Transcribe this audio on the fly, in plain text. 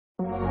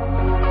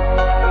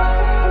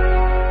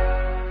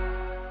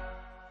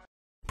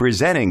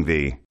Presenting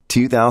the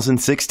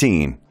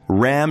 2016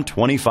 Ram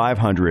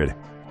 2500.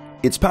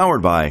 It's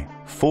powered by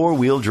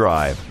four-wheel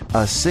drive,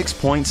 a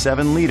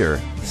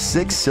 6.7-liter,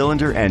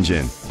 6-cylinder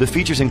engine. The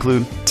features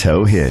include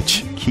tow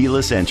hitch,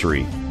 keyless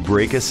entry,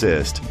 brake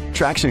assist,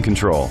 traction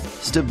control,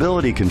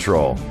 stability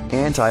control,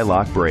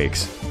 anti-lock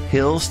brakes,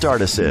 hill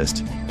start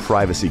assist,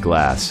 privacy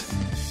glass.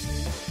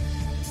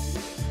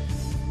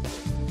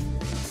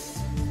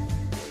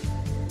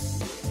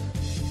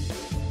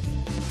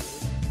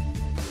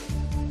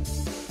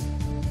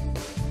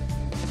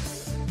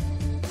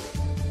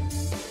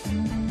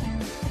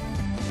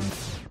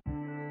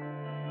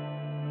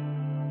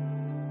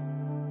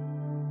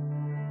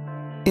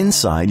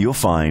 Inside you'll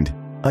find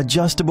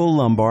adjustable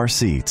lumbar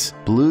seats,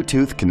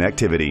 Bluetooth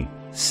connectivity,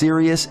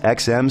 Sirius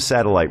XM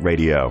satellite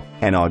radio,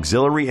 and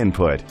auxiliary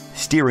input,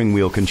 steering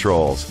wheel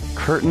controls,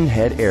 curtain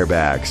head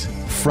airbags,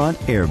 front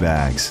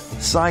airbags,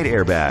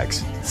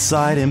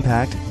 side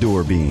impact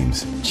door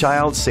beams,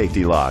 child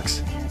safety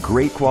locks.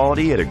 Great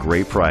quality at a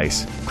great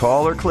price.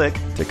 Call or click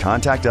to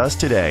contact us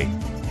today.